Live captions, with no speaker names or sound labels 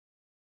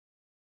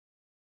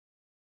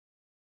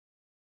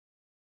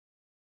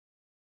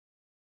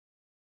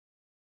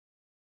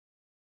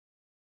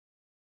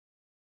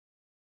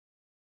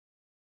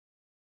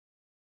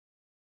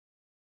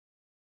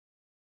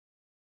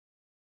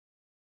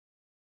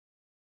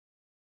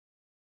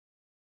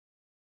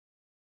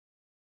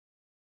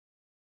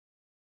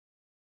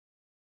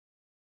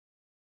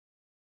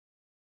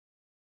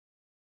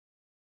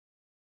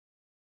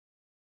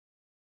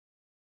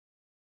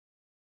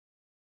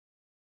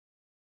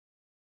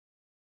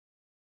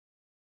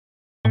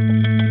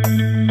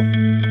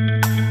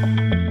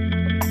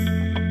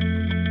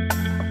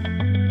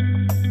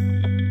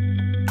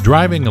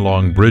Driving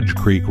along Bridge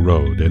Creek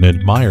Road and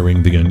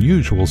admiring the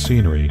unusual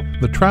scenery,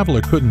 the traveler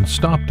couldn't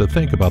stop to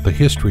think about the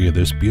history of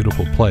this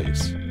beautiful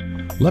place.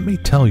 Let me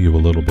tell you a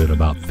little bit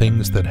about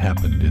things that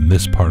happened in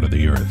this part of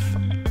the earth.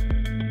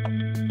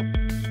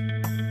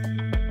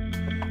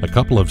 A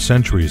couple of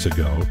centuries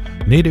ago,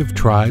 native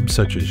tribes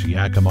such as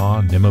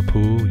Yakima,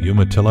 Nimiipuu,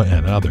 Umatilla,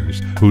 and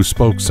others who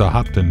spoke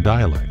Sahaptin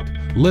dialect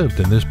lived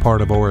in this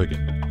part of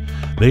Oregon.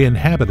 They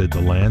inhabited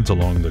the lands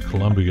along the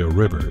Columbia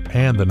River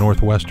and the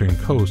northwestern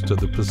coast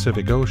of the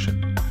Pacific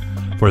Ocean.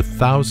 For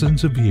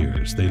thousands of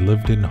years, they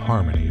lived in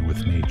harmony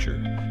with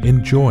nature,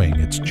 enjoying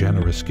its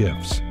generous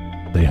gifts.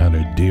 They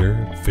hunted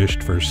deer,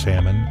 fished for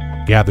salmon,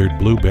 gathered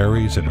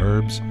blueberries and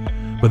herbs,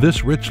 but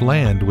this rich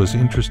land was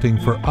interesting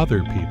for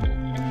other people.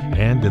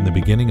 And in the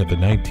beginning of the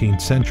 19th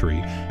century,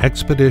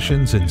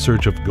 expeditions in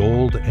search of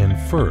gold and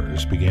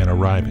furs began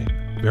arriving.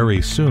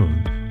 Very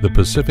soon, the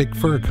Pacific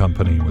Fur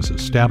Company was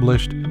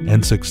established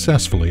and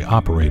successfully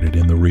operated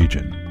in the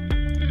region.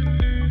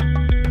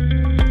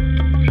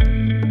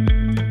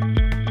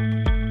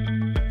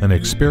 An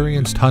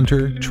experienced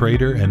hunter,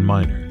 trader, and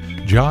miner,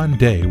 John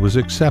Day was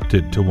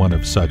accepted to one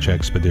of such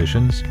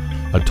expeditions.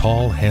 A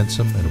tall,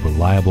 handsome, and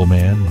reliable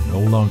man,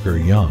 no longer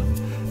young,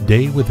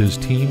 Day with his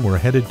team were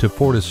headed to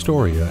Fort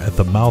Astoria at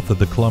the mouth of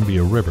the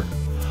Columbia River.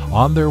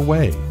 On their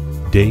way,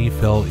 Day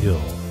fell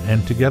ill,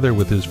 and together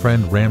with his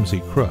friend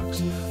Ramsey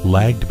Crooks,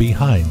 lagged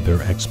behind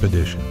their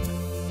expedition.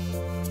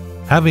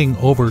 Having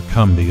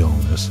overcome the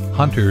illness,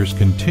 hunters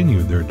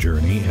continued their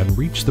journey and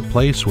reached the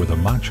place where the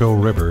Macho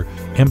River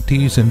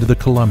empties into the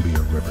Columbia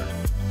River.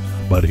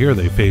 But here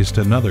they faced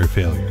another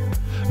failure.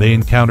 They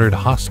encountered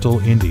hostile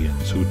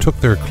Indians who took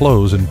their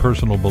clothes and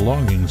personal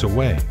belongings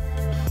away.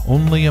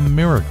 Only a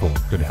miracle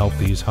could help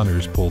these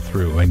hunters pull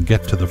through and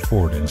get to the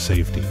fort in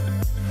safety.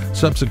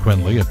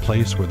 Subsequently, a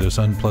place where this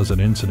unpleasant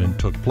incident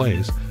took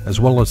place, as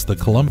well as the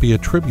Columbia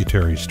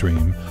tributary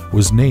stream,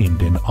 was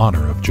named in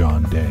honor of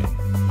John Day.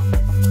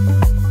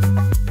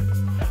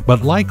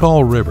 But like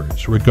all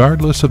rivers,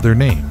 regardless of their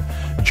name,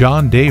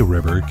 John Day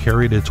River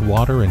carried its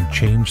water and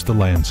changed the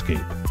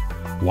landscape.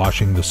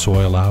 Washing the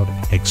soil out,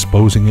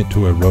 exposing it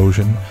to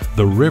erosion,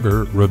 the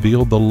river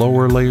revealed the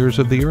lower layers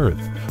of the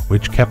earth,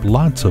 which kept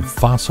lots of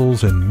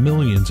fossils and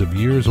millions of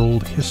years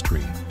old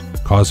history,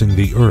 causing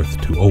the earth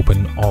to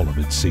open all of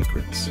its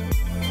secrets.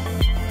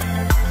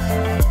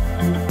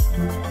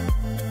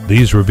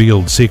 These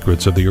revealed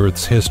secrets of the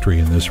Earth's history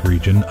in this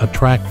region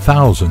attract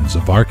thousands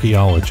of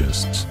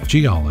archaeologists,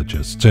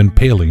 geologists, and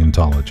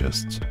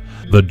paleontologists.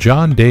 The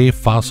John Day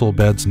Fossil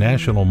Beds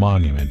National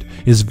Monument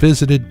is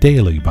visited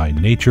daily by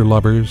nature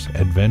lovers,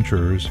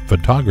 adventurers,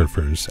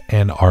 photographers,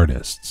 and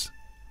artists.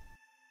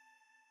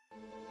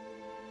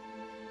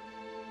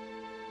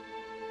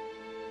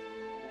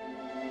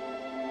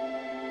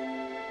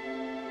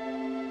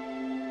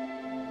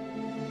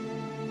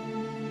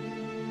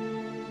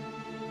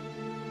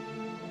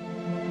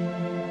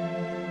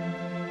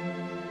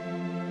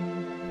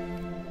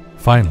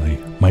 Finally,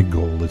 my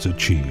goal is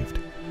achieved.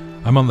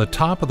 I'm on the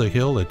top of the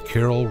hill at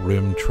Carroll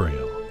Rim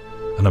Trail.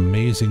 An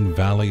amazing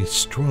valley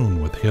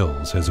strewn with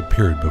hills has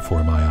appeared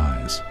before my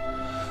eyes.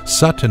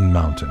 Sutton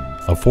Mountain,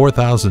 a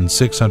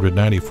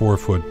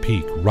 4,694-foot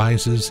peak,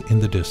 rises in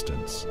the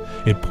distance.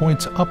 It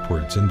points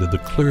upwards into the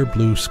clear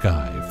blue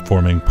sky,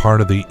 forming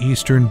part of the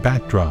eastern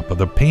backdrop of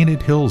the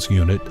Painted Hills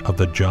unit of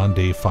the John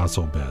Day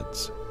Fossil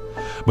Beds.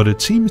 But it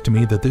seems to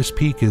me that this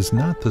peak is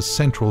not the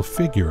central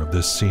figure of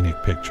this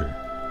scenic picture.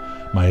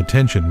 My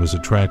attention was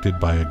attracted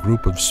by a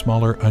group of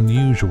smaller,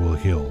 unusual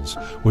hills,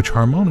 which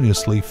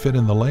harmoniously fit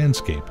in the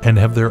landscape and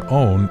have their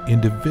own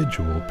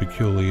individual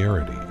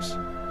peculiarities.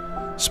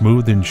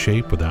 Smooth in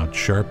shape without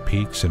sharp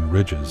peaks and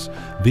ridges,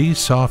 these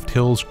soft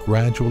hills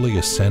gradually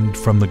ascend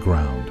from the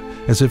ground.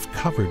 As if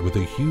covered with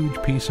a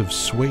huge piece of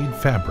suede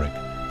fabric,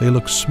 they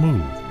look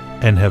smooth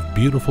and have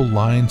beautiful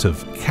lines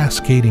of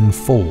cascading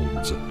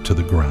folds to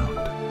the ground.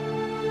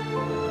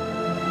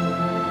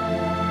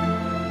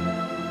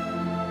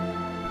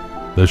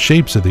 The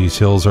shapes of these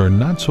hills are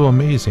not so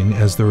amazing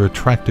as their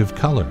attractive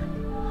color.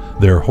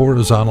 Their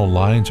horizontal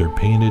lines are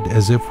painted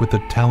as if with a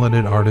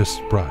talented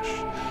artist's brush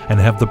and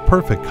have the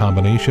perfect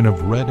combination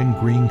of red and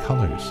green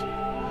colors.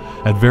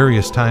 At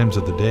various times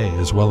of the day,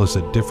 as well as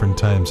at different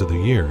times of the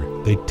year,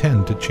 they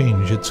tend to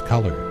change its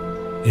color.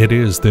 It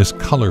is this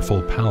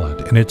colorful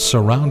palette and its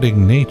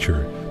surrounding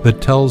nature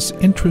that tells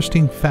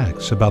interesting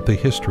facts about the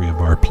history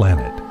of our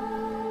planet.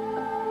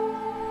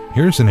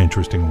 Here's an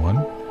interesting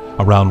one.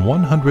 Around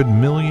 100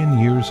 million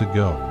years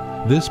ago,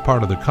 this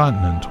part of the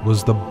continent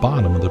was the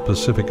bottom of the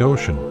Pacific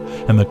Ocean,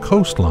 and the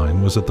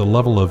coastline was at the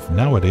level of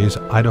nowadays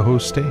Idaho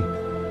State.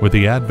 With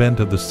the advent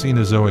of the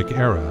Cenozoic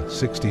era,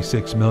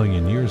 66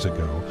 million years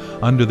ago,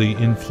 under the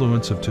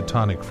influence of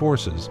tectonic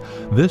forces,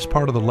 this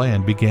part of the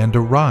land began to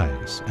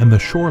rise, and the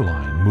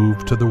shoreline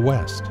moved to the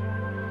west.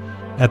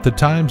 At the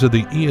times of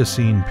the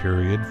Eocene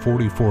period,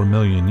 44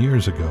 million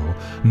years ago,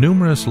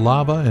 numerous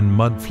lava and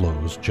mud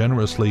flows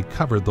generously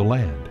covered the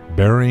land,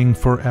 burying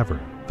forever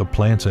the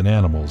plants and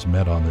animals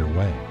met on their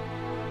way.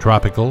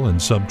 Tropical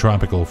and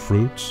subtropical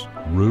fruits,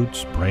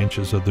 Roots,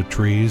 branches of the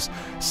trees,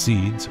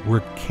 seeds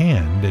were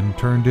canned and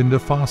turned into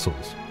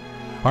fossils.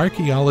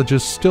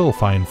 Archaeologists still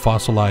find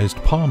fossilized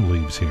palm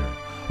leaves here,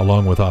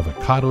 along with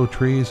avocado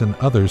trees and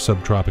other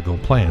subtropical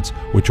plants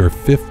which are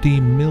 50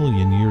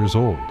 million years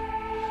old.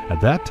 At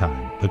that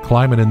time, the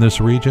climate in this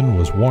region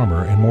was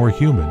warmer and more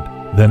humid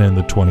than in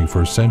the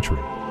 21st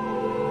century.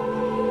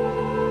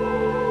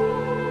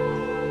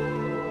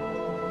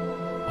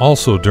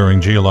 Also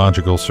during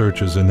geological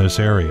searches in this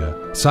area,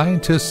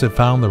 scientists have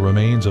found the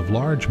remains of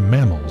large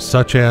mammals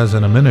such as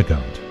an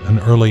amynogont, an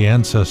early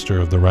ancestor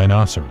of the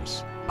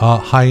rhinoceros, a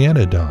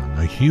hyenodon,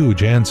 a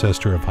huge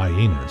ancestor of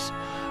hyenas,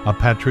 a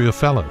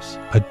Patriofelis,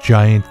 a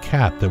giant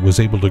cat that was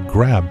able to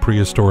grab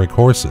prehistoric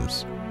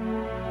horses.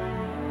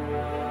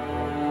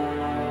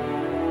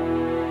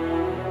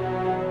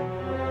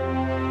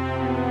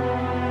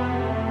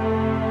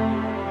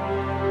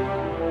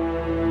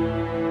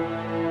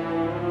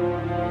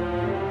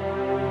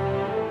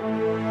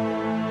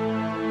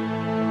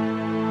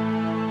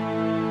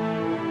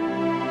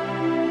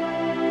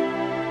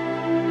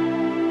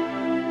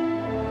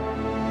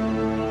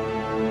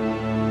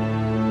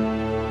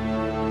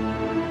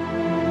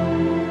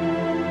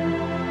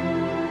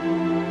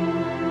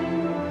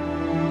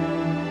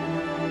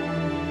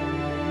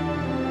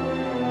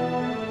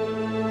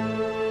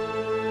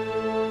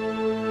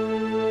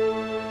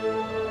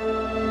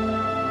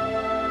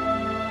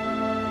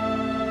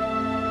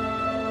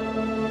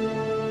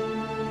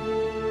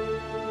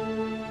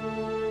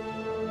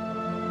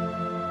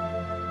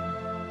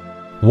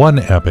 One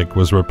epoch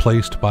was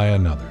replaced by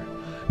another.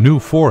 New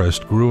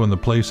forest grew in the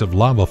place of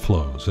lava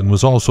flows and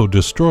was also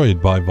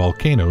destroyed by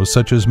volcanoes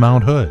such as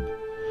Mount Hood.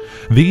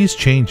 These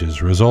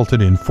changes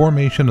resulted in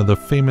formation of the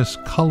famous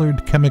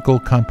colored chemical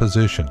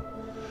composition.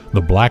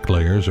 The black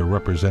layers are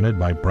represented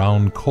by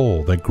brown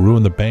coal that grew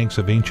in the banks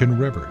of ancient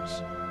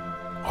rivers.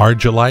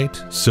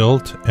 Argillite,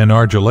 silt, and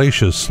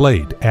argillaceous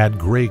slate add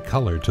gray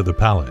color to the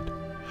palette.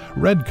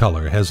 Red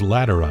color has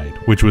laterite,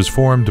 which was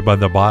formed by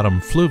the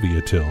bottom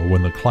fluviatill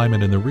when the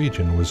climate in the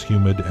region was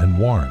humid and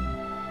warm.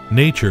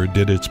 Nature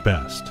did its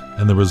best,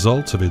 and the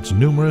results of its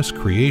numerous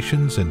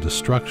creations and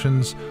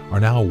destructions are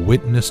now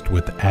witnessed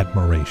with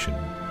admiration.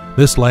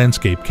 This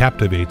landscape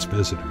captivates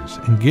visitors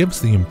and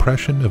gives the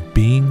impression of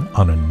being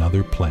on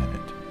another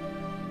planet.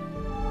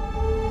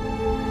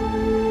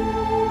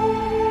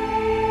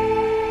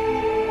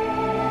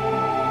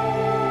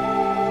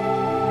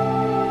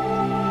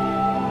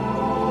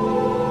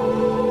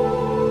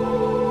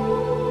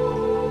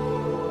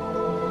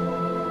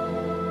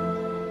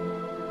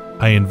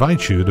 I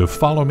invite you to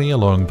follow me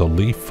along the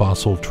Leaf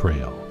Fossil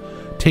Trail.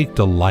 Take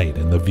delight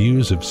in the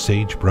views of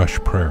Sagebrush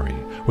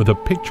Prairie with a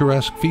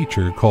picturesque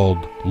feature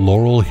called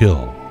Laurel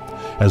Hill.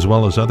 As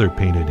well as other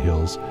painted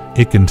hills,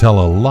 it can tell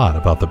a lot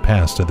about the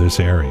past of this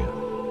area.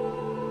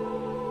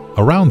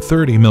 Around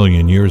 30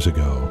 million years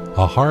ago,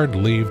 a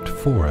hard-leaved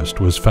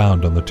forest was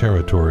found on the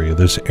territory of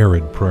this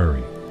arid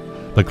prairie.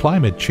 The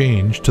climate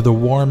changed to the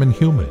warm and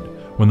humid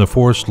when the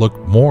forest looked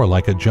more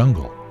like a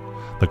jungle.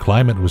 The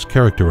climate was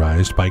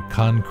characterized by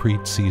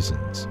concrete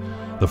seasons.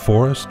 The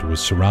forest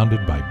was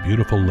surrounded by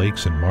beautiful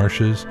lakes and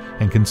marshes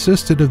and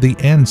consisted of the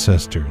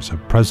ancestors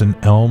of present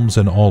elms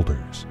and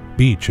alders,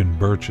 beech and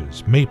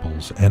birches,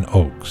 maples and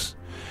oaks.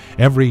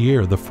 Every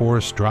year the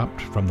forest dropped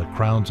from the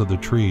crowns of the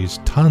trees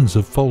tons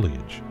of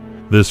foliage.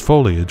 This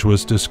foliage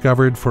was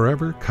discovered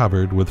forever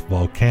covered with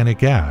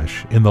volcanic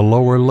ash in the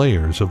lower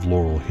layers of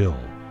Laurel Hill.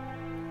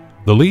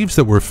 The leaves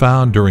that were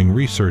found during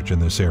research in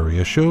this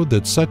area showed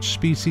that such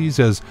species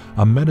as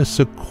a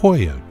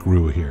metasequoia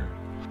grew here.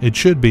 It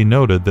should be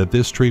noted that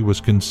this tree was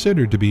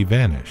considered to be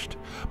vanished,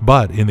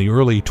 but in the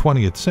early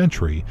 20th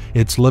century,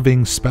 its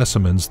living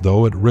specimens,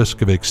 though at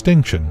risk of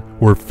extinction,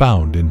 were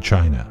found in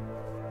China.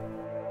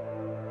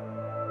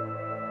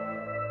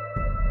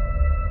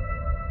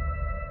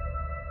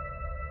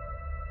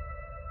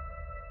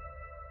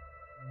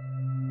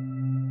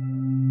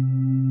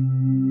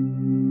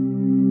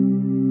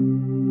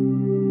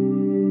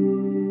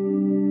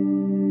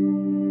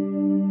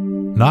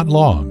 Not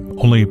long,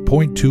 only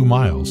 0.2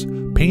 miles,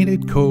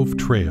 Painted Cove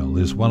Trail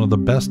is one of the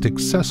best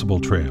accessible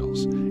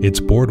trails.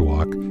 Its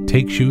boardwalk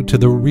takes you to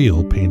the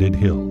real Painted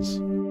Hills.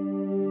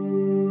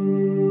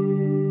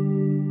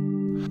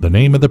 The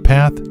name of the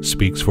path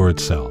speaks for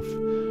itself.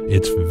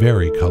 It's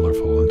very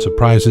colorful and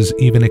surprises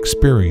even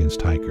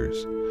experienced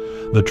hikers.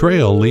 The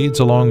trail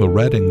leads along the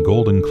red and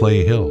golden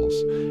clay hills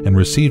and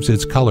receives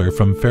its color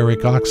from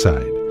ferric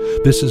oxide.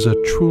 This is a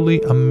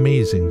truly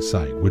amazing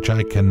sight which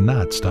I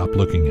cannot stop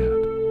looking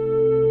at.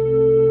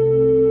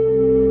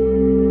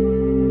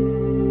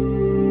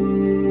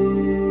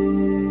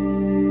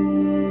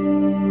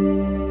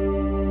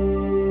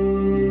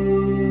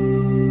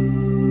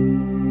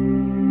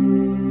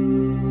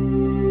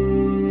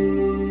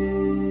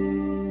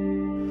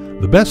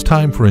 The best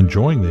time for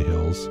enjoying the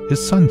hills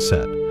is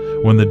sunset,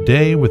 when the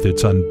day with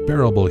its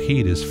unbearable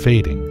heat is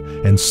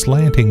fading and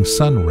slanting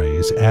sun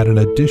rays add an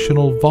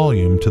additional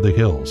volume to the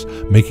hills,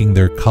 making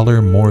their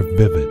color more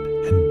vivid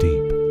and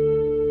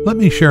deep. Let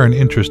me share an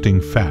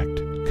interesting fact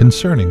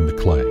concerning the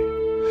clay.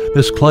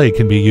 This clay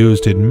can be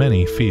used in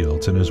many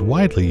fields and is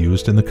widely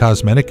used in the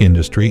cosmetic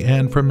industry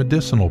and for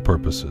medicinal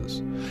purposes,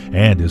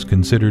 and is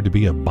considered to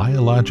be a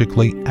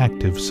biologically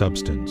active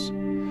substance.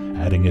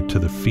 Adding it to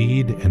the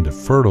feed and to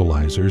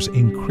fertilizers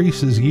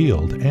increases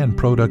yield and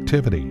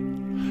productivity.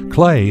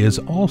 Clay is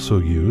also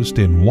used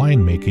in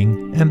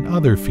winemaking and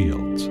other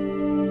fields.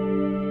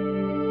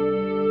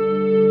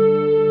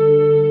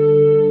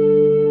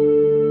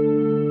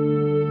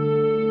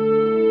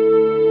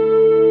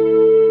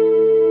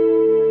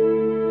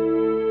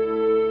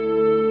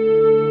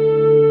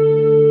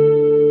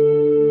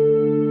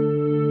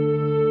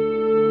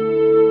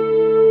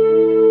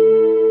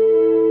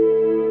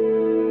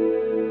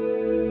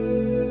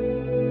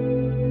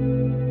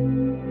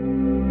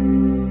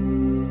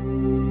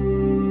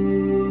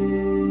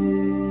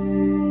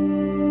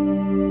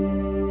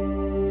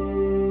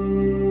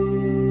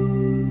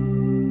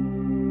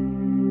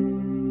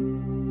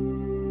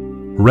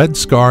 Red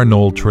Scar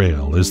Knoll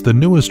Trail is the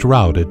newest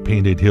route at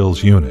Painted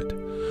Hills Unit.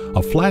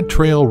 A flat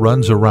trail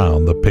runs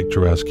around the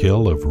picturesque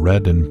hill of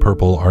red and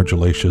purple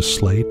argillaceous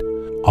slate.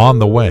 On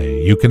the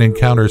way, you can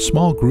encounter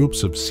small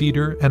groups of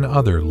cedar and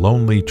other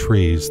lonely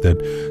trees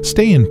that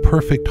stay in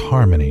perfect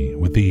harmony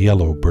with the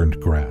yellow burnt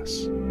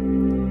grass.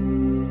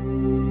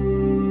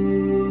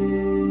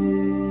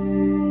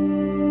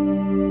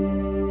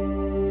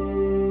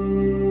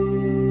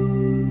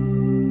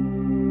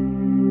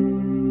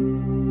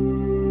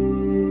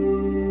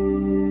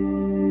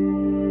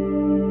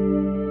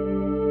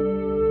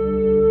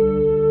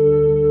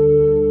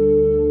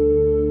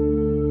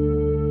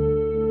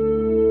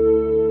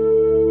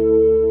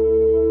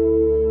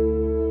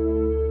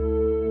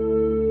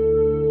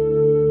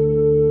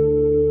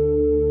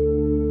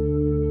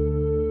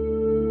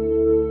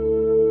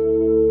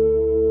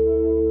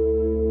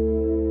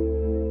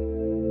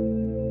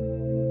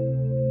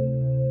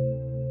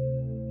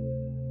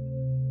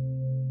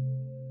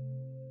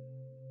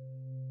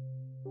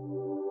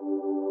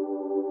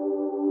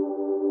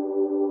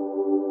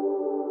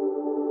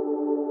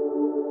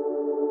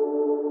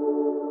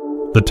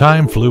 The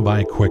time flew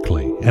by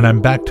quickly, and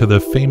I'm back to the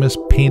famous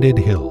Painted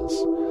Hills.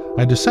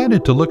 I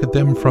decided to look at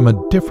them from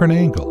a different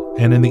angle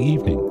and in the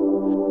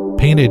evening.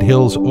 Painted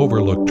Hills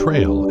Overlook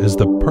Trail is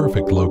the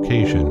perfect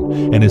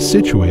location and is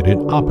situated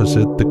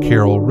opposite the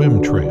Carroll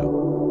Rim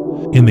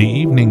Trail. In the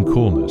evening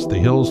coolness, the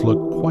hills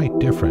look quite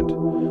different.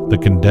 The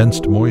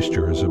condensed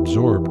moisture is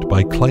absorbed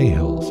by clay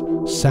hills,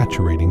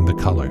 saturating the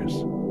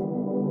colors.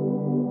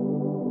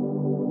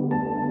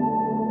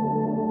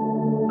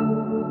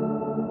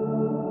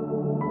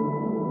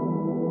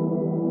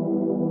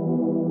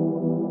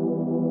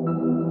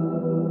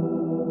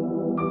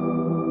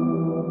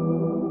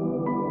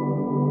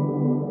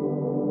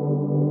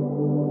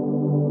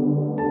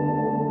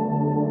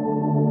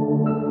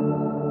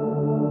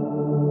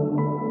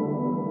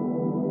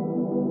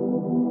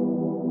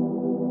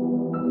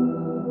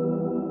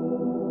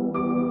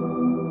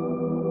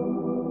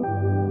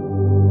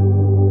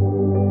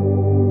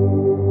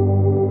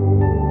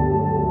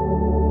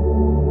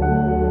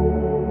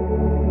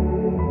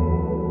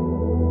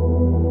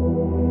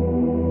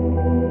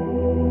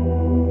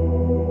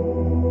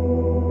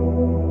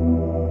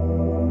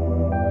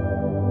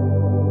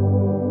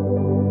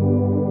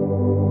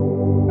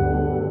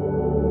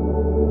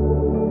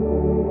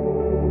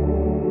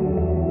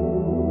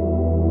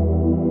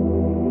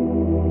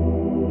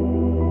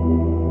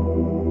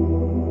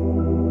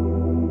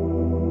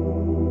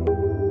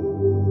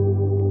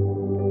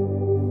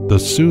 The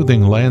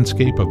soothing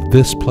landscape of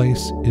this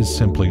place is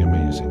simply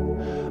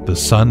amazing. The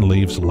sun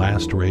leaves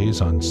last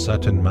rays on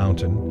Sutton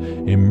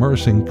Mountain,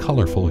 immersing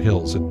colorful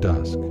hills at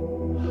dusk.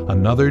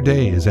 Another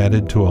day is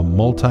added to a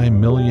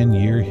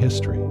multi-million-year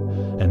history,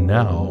 and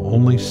now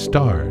only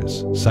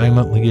stars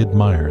silently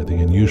admire the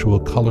unusual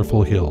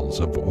colorful hills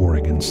of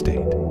Oregon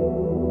State.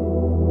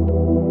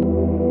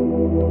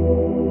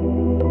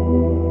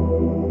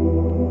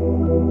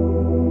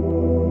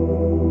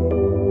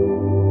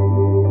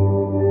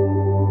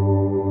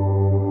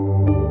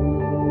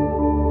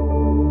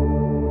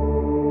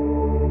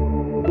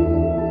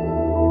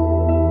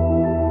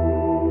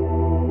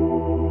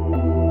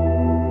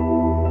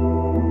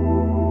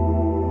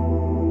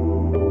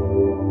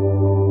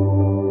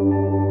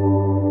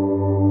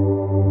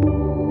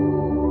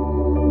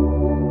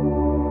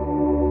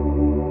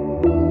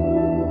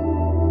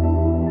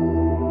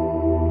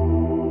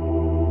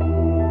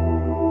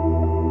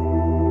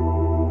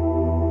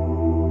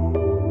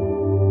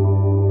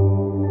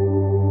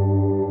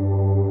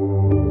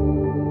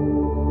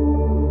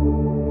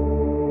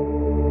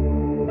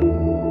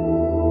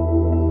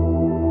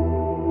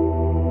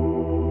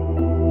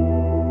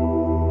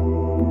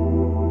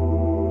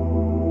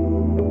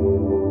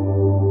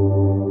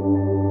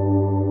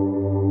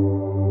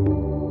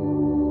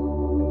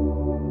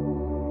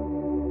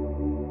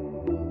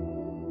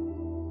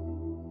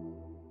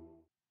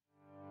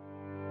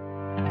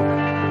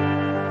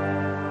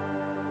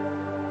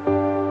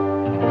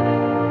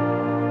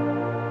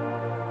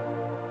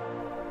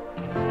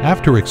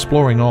 After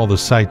exploring all the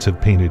sights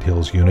of Painted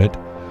Hills Unit,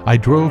 I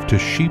drove to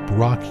Sheep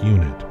Rock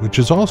Unit, which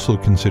is also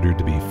considered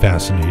to be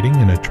fascinating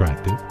and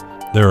attractive.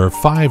 There are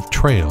 5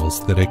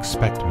 trails that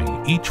expect me,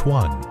 each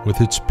one with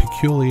its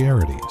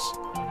peculiarities,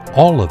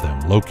 all of them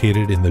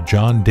located in the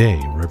John Day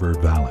River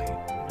Valley.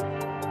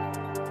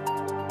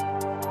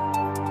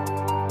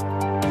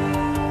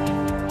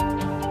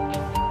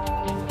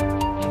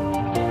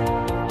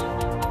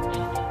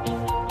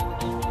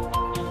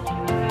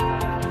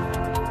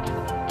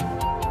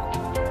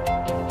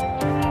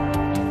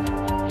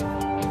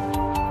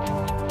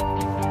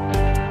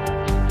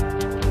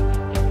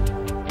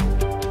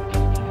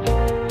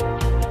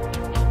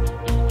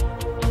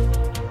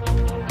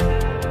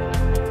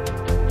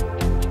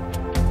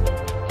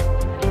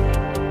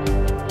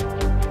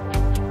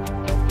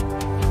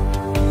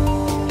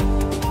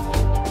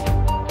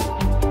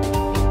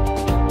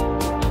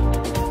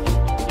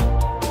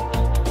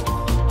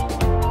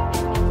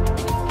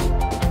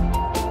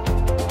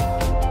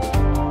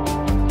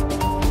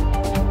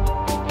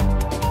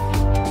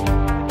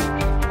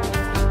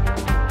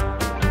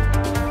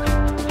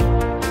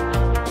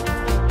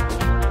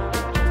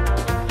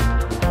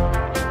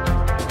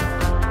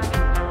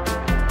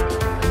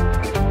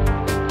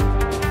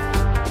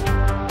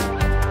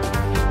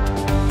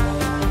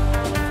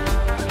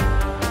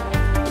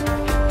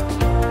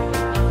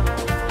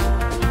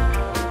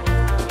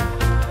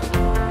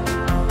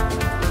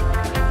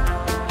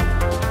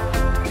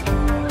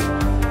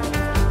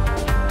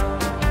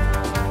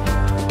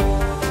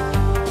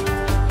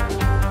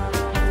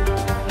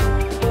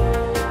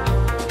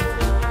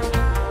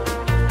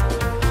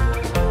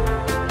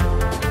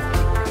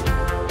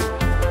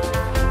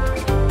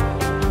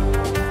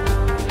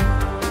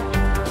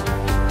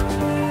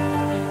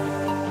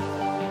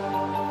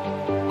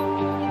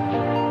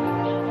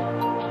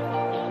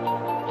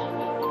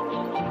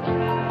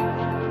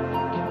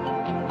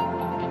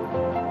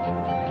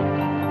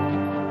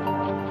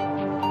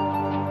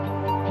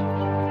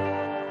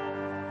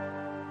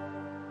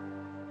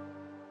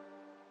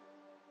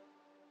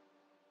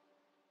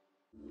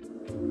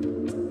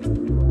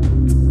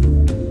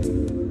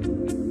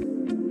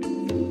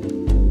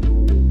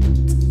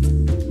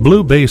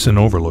 Blue Basin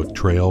Overlook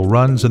Trail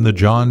runs in the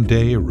John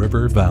Day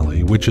River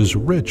Valley, which is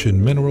rich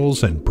in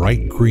minerals and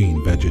bright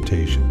green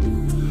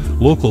vegetation.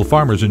 Local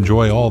farmers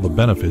enjoy all the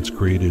benefits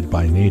created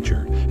by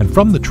nature, and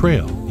from the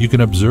trail you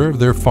can observe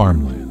their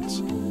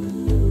farmlands.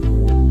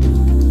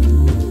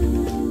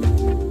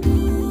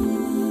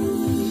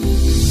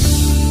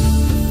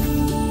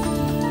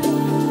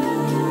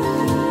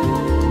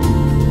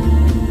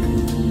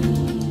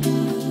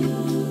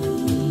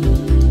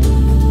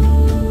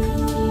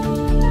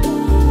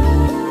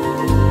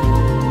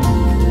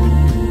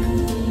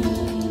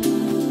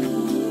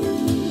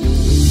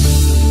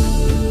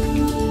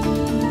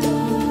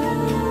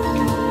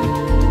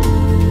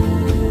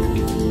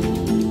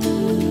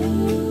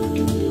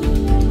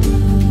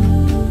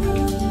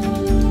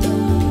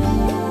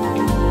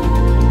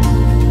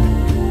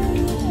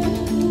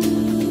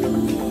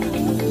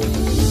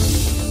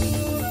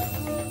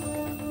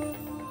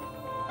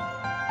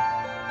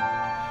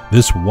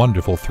 This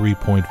wonderful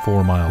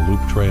 3.4-mile loop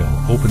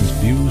trail opens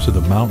views of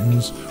the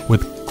mountains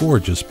with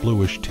gorgeous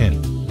bluish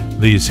tint.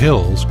 These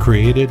hills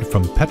created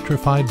from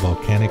petrified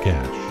volcanic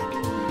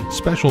ash.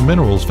 Special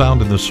minerals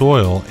found in the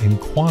soil in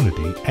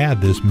quantity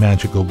add this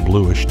magical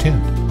bluish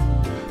tint.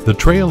 The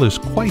trail is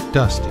quite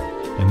dusty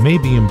and may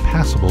be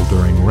impassable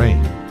during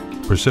rain.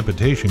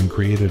 Precipitation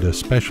created a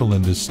special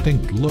and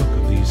distinct look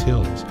of these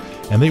hills,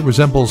 and they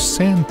resemble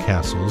sand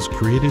castles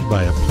created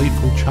by a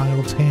playful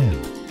child's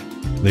hand.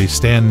 They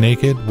stand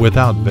naked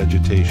without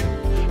vegetation,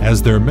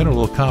 as their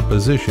mineral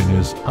composition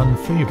is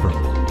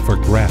unfavorable for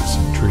grass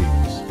and trees.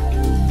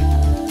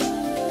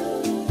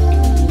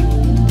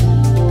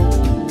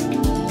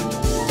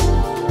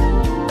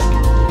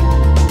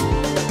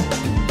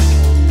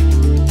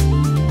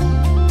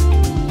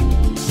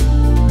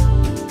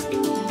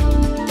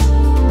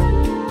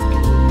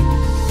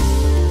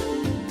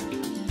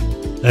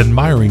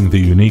 Admiring the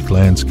unique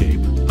landscape,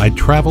 I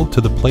traveled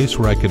to the place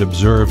where I could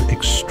observe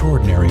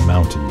extraordinary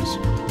mountains.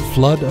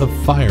 Flood of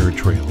Fire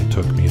Trail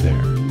took me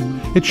there.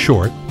 It's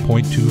short,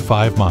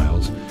 0.25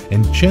 miles,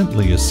 and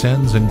gently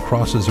ascends and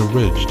crosses a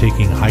ridge,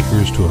 taking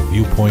hikers to a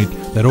viewpoint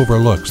that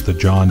overlooks the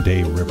John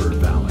Day River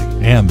Valley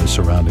and the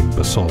surrounding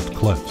basalt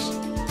cliffs.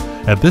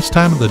 At this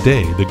time of the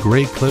day, the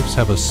gray cliffs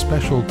have a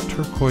special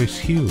turquoise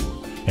hue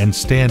and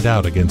stand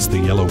out against the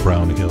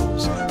yellow-brown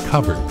hills,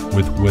 covered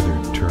with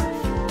withered turf.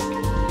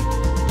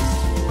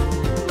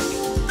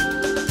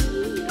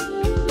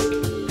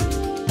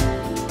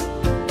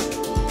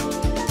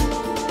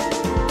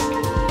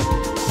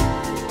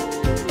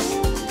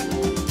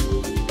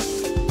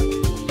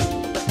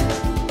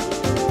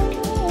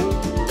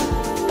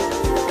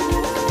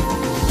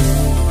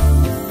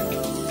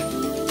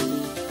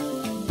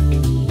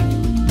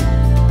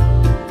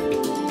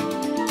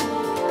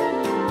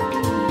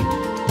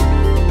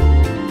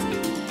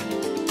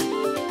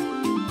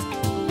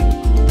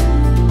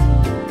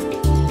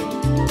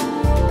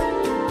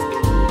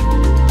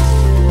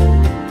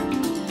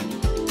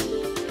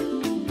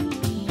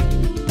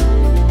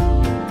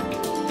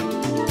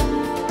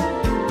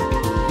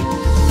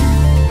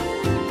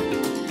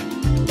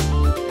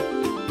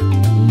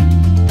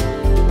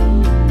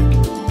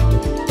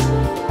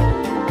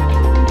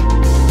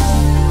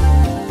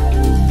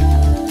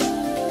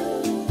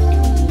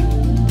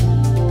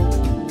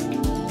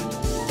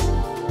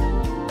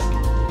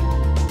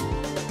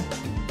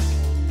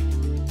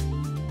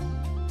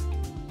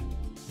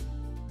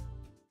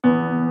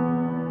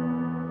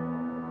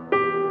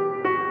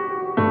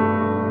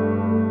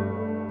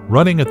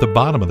 Running at the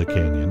bottom of the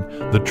canyon,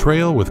 the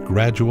trail with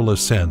gradual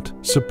ascent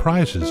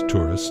surprises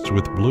tourists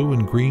with blue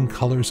and green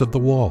colors of the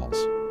walls.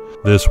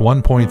 This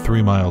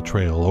 1.3-mile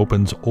trail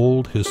opens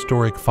old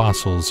historic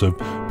fossils of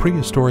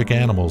prehistoric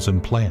animals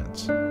and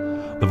plants.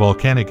 The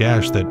volcanic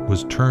ash that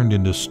was turned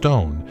into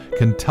stone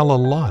can tell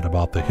a lot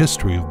about the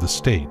history of the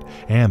state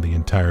and the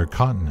entire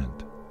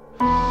continent.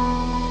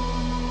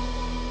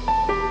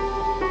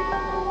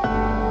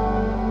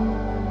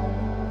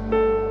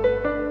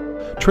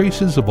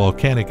 Traces of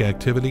volcanic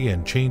activity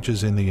and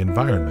changes in the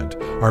environment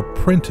are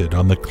printed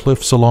on the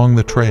cliffs along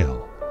the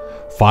trail.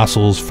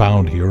 Fossils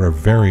found here are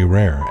very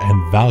rare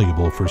and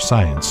valuable for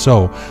science,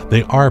 so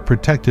they are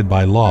protected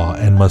by law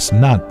and must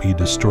not be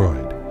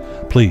destroyed.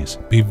 Please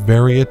be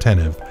very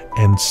attentive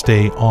and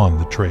stay on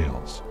the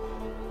trails.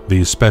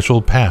 These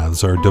special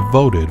paths are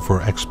devoted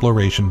for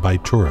exploration by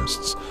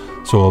tourists,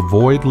 so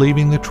avoid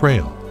leaving the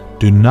trail.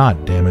 Do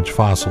not damage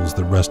fossils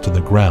that rest on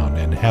the ground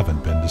and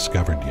haven't been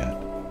discovered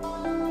yet.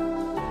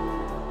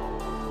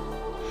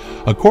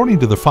 According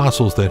to the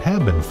fossils that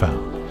have been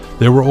found,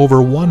 there were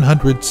over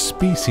 100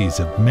 species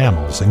of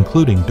mammals,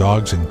 including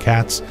dogs and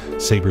cats,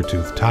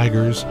 saber-toothed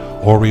tigers,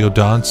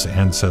 oreodonts,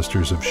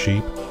 ancestors of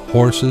sheep,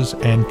 horses,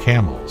 and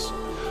camels.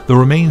 The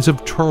remains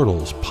of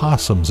turtles,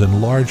 possums,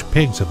 and large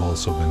pigs have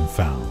also been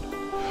found.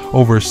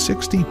 Over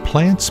 60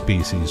 plant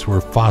species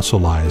were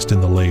fossilized in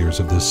the layers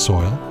of this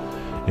soil.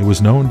 It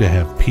was known to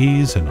have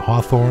peas and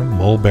hawthorn,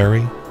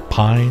 mulberry,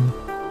 pine,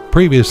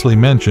 previously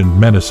mentioned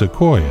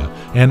metasequoia,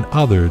 and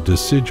other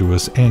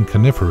deciduous and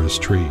coniferous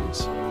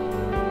trees.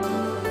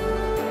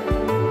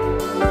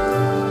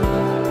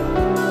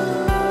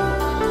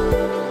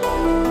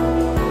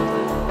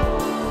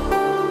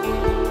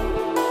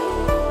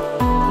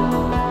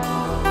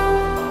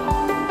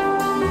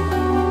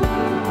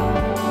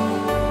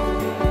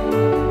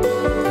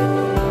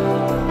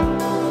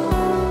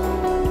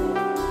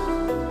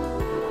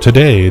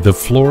 Today, the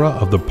flora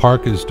of the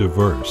park is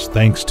diverse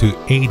thanks to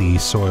 80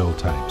 soil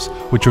types,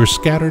 which are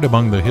scattered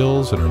among the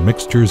hills and are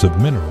mixtures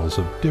of minerals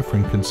of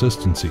different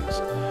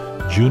consistencies.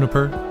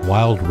 Juniper,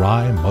 wild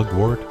rye,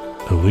 mugwort,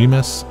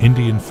 elemus,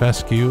 Indian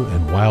fescue,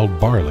 and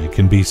wild barley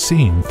can be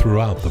seen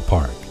throughout the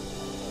park.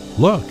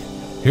 Look,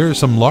 here are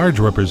some large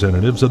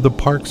representatives of the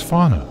park's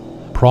fauna.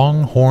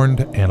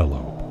 Pronghorned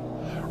antelope.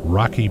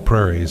 Rocky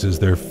prairies is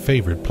their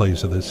favorite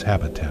place of this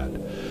habitat.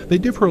 They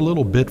differ a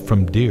little bit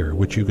from deer,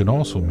 which you can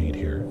also meet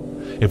here.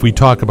 If we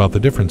talk about the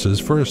differences,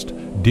 first,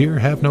 deer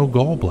have no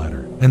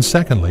gallbladder, and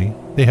secondly,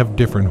 they have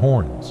different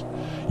horns.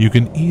 You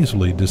can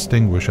easily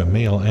distinguish a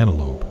male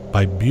antelope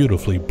by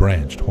beautifully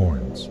branched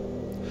horns.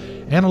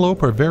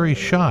 Antelope are very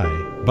shy,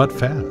 but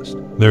fast.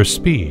 Their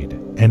speed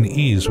and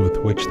ease with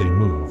which they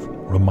move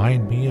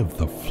remind me of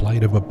the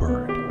flight of a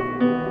bird.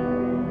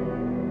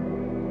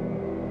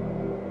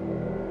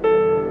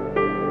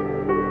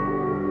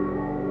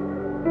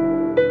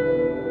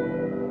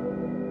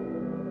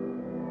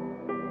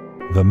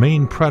 The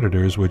main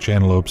predators which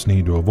antelopes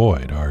need to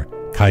avoid are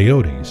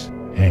coyotes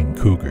and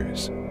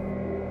cougars.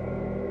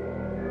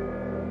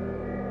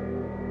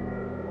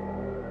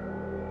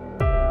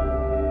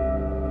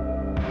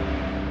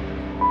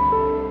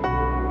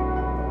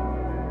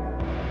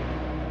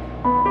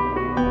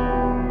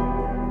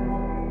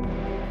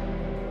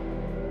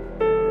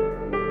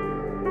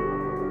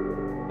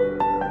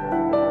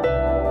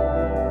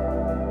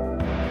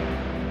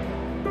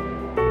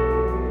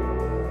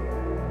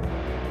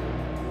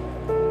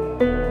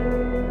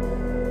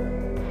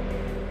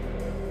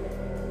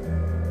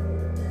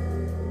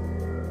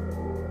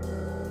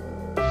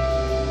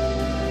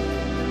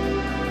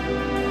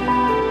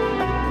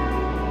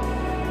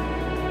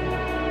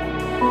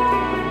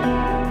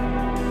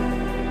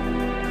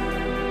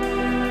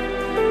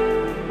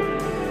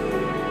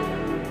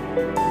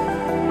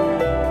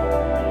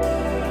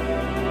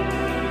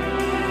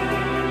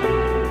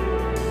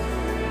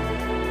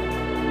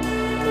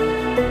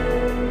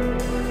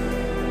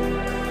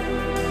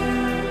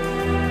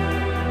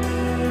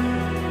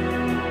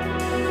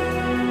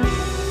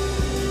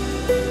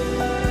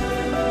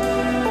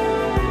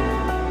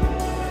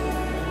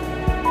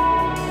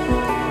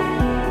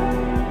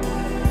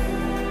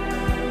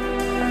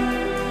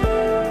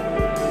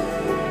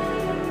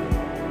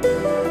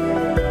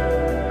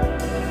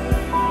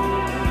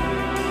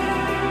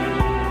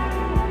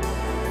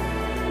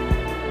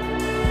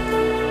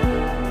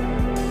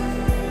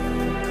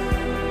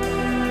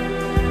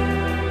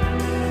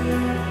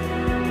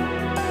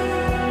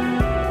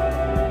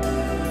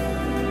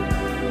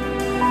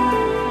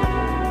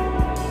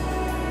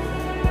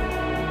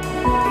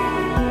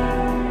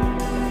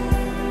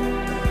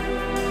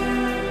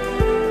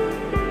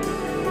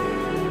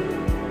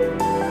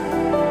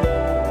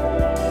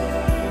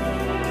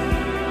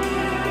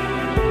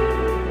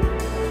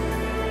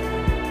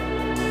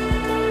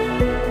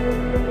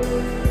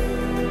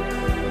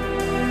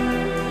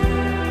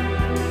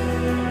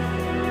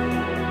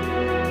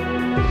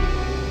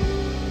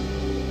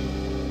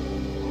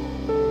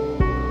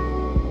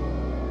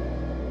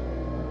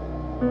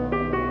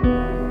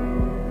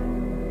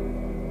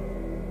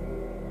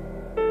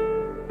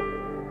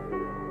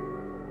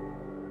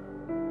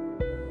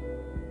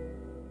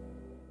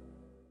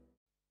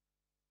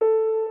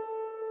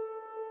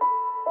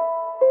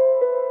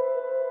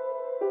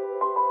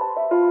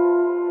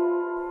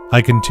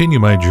 I continue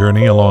my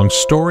journey along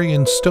Story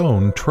and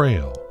Stone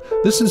Trail.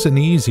 This is an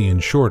easy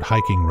and short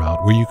hiking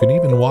route where you can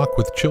even walk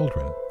with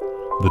children.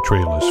 The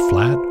trail is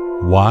flat,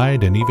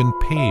 wide, and even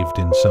paved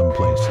in some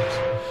places.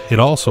 It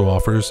also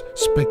offers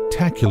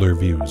spectacular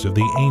views of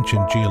the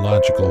ancient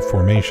geological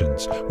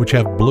formations, which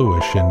have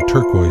bluish and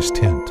turquoise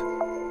tint.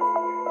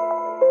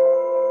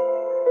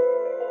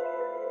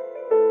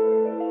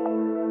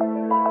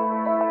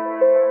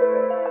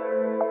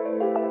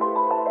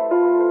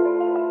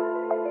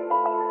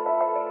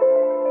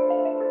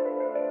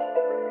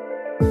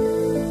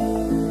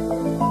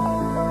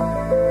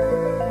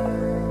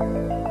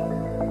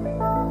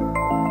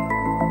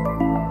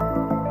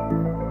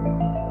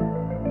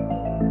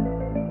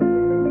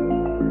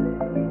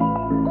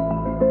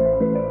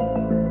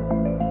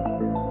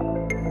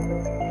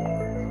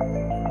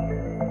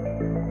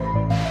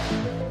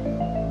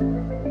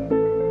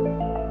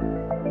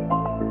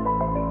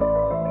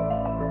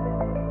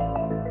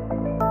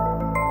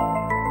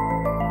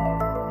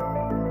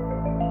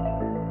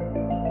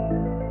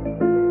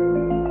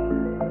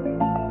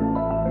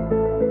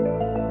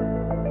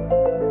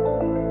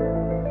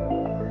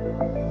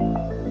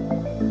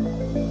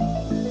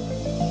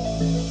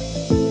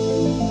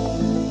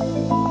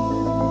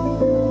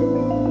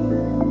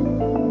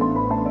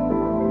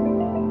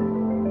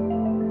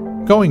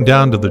 Going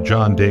down to the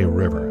John Day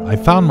River, I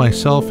found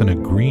myself in a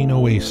green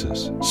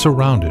oasis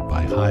surrounded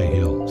by high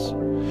hills.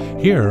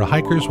 Here,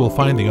 hikers will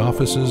find the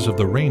offices of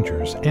the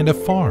rangers and a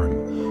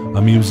farm,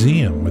 a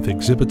museum with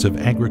exhibits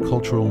of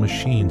agricultural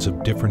machines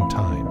of different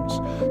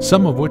times,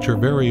 some of which are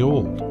very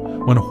old,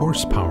 when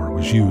horsepower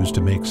was used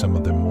to make some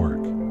of them work.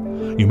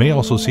 You may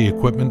also see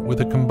equipment with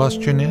a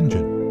combustion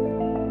engine.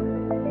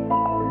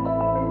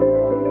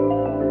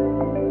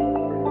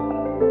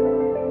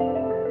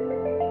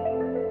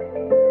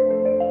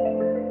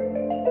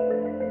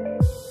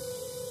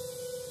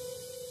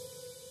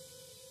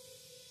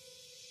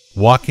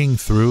 Walking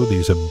through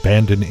these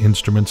abandoned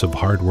instruments of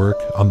hard work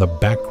on the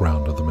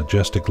background of the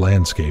majestic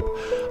landscape,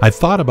 I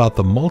thought about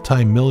the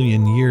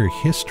multi-million-year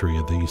history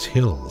of these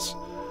hills,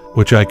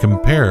 which I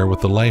compare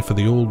with the life of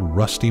the old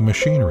rusty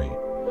machinery.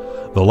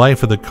 The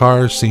life of the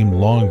cars seemed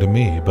long to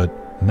me,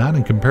 but not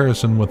in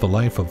comparison with the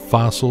life of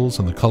fossils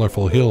and the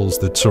colorful hills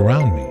that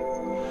surround me.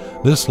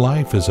 This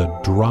life is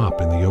a drop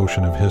in the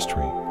ocean of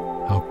history.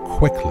 How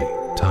quickly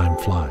time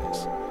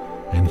flies.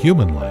 And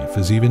human life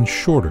is even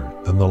shorter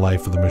than the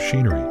life of the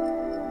machinery.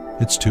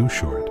 It's too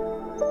short.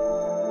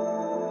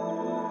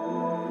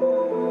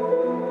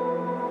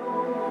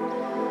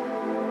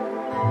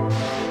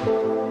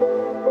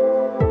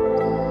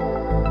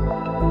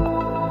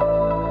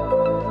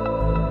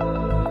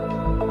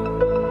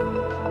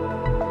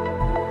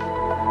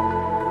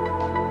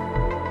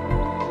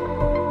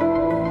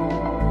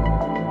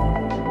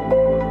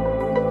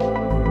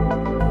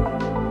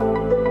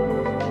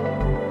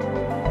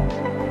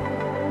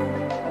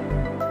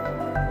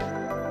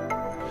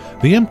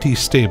 The empty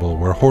stable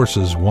where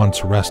horses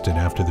once rested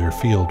after their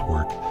field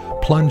work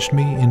plunged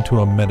me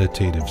into a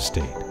meditative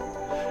state.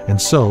 And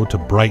so, to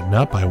brighten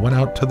up, I went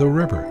out to the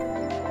river.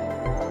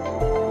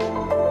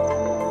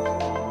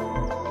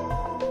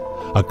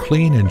 A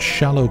clean and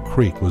shallow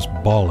creek was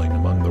bawling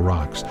among the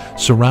rocks,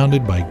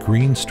 surrounded by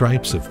green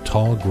stripes of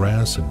tall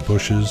grass and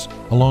bushes,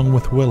 along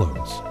with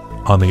willows.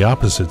 On the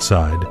opposite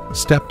side,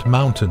 stepped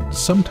mountains,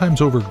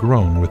 sometimes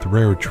overgrown with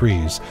rare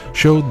trees,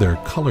 showed their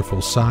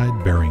colorful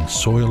side bearing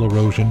soil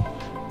erosion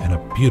and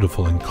a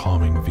beautiful and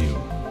calming view.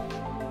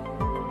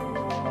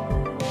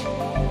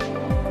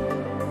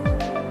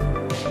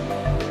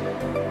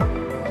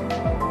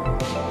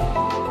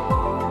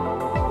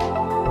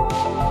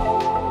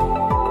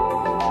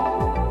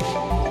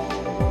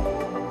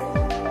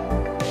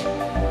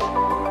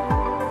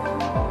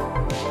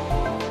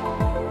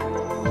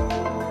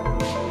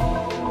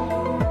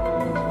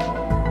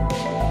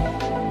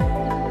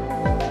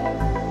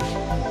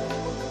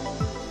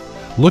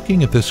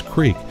 Looking at this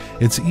creek,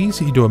 it's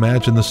easy to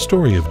imagine the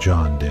story of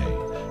John Day,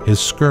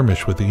 his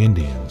skirmish with the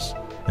Indians,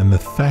 and the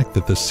fact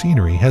that the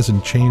scenery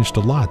hasn't changed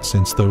a lot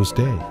since those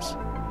days.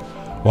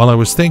 While I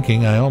was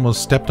thinking, I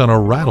almost stepped on a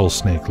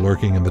rattlesnake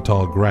lurking in the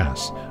tall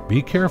grass.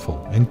 Be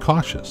careful and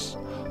cautious.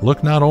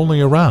 Look not only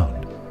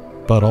around,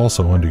 but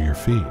also under your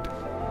feet.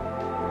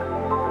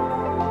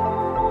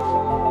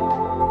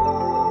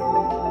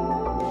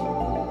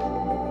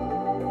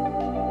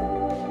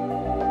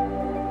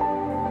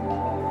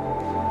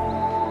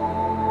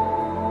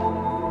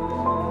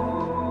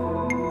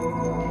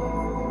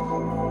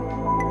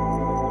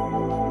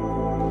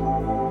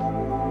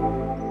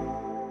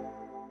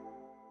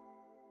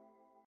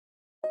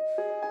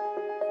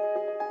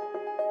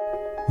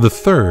 The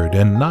third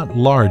and not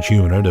large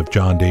unit of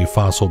John Day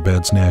Fossil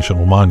Beds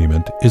National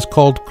Monument is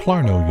called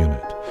Clarno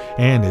Unit,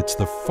 and it's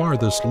the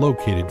farthest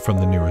located from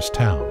the nearest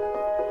town.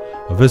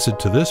 A visit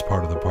to this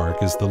part of the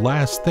park is the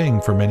last thing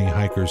for many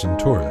hikers and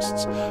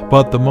tourists,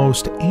 but the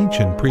most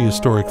ancient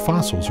prehistoric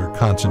fossils are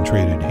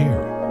concentrated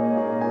here.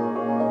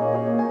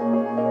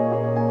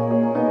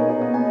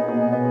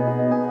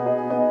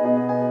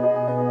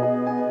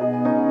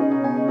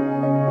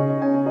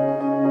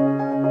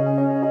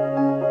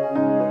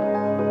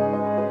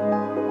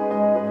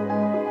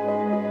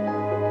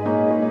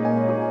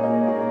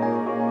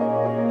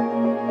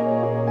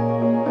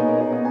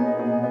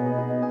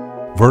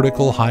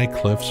 Vertical high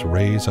cliffs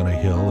raise on a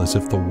hill as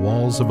if the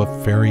walls of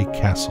a fairy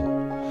castle.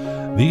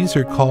 These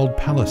are called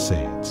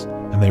palisades,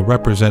 and they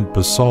represent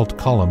basalt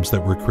columns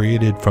that were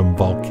created from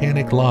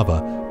volcanic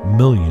lava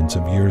millions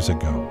of years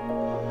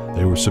ago.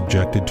 They were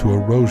subjected to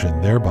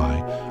erosion, thereby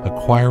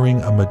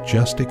acquiring a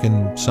majestic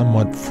and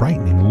somewhat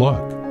frightening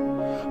look.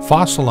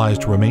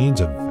 Fossilized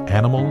remains of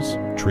animals,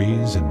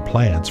 trees, and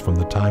plants from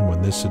the time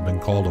when this had been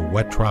called a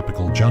wet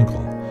tropical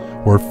jungle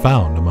were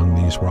found among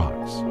these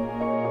rocks.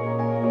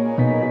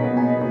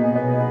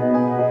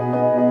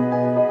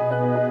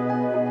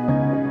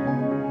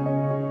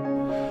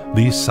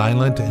 These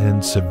silent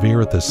and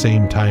severe at the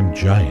same time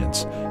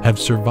giants have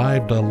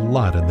survived a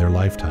lot in their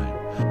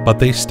lifetime, but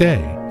they stay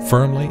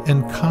firmly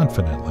and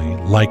confidently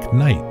like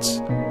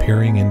knights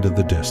peering into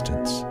the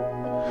distance.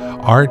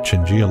 Arch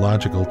and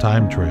geological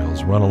time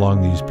trails run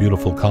along these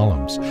beautiful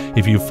columns.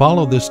 If you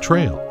follow this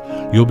trail,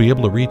 you'll be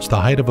able to reach the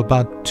height of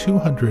about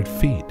 200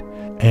 feet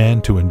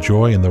and to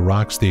enjoy in the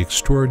rocks the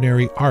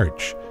extraordinary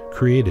arch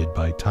created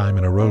by time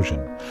and erosion,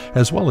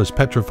 as well as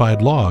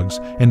petrified logs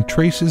and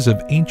traces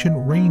of ancient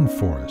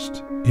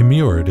rainforest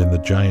immured in the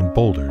giant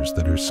boulders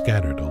that are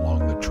scattered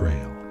along the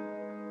trail.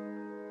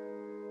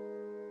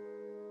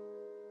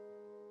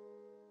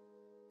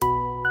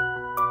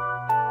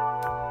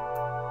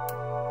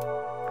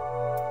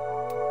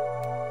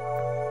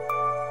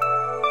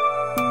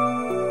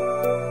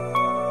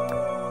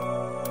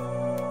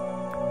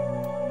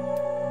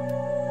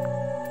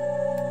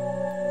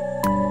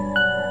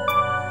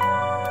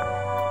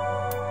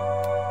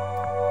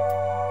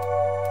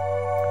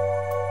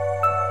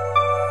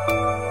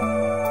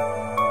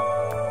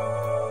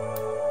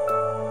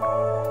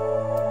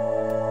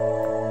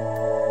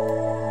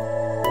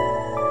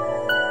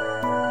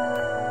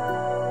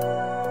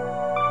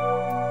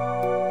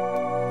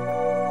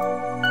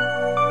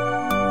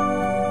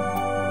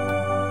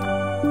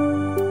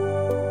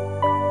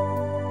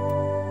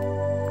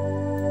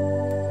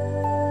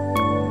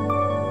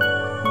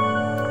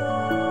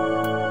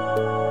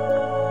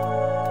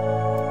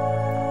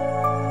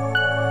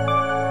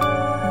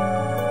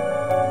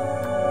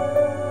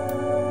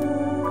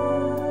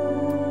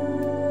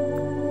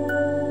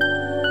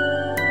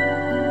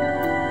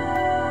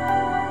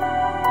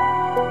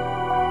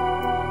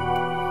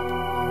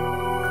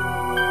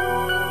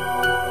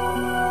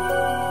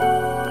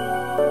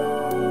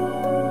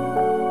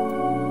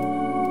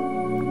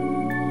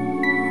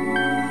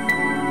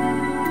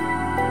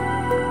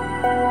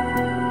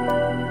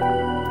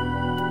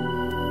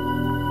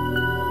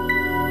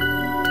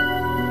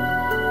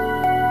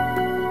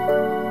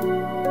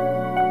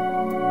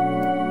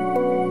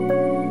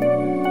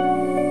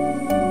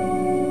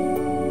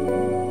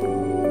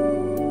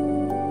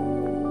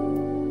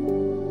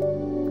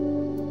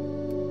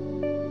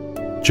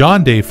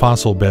 John Day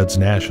Fossil Beds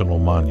National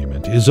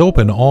Monument is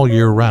open all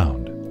year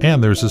round,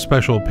 and there's a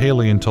special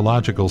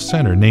paleontological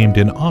center named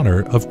in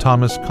honor of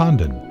Thomas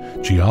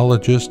Condon,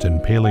 geologist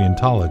and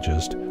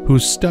paleontologist who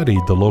studied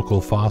the local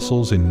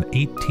fossils in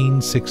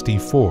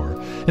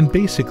 1864 and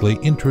basically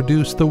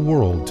introduced the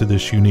world to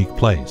this unique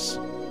place.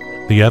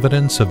 The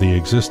evidence of the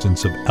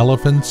existence of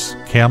elephants,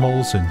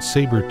 camels, and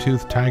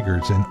saber-toothed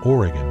tigers in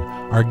Oregon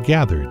are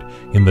gathered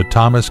in the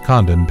Thomas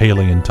Condon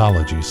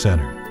Paleontology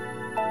Center.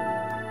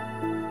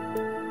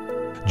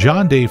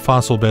 John Day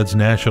Fossil Beds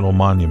National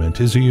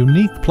Monument is a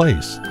unique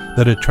place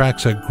that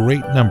attracts a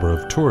great number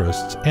of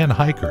tourists and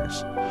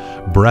hikers.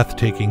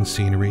 Breathtaking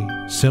scenery,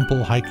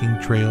 simple hiking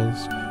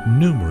trails,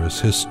 numerous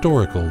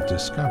historical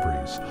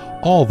discoveries,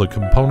 all the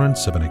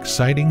components of an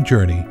exciting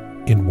journey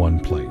in one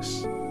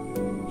place.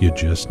 You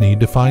just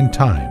need to find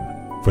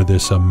time for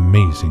this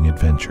amazing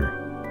adventure.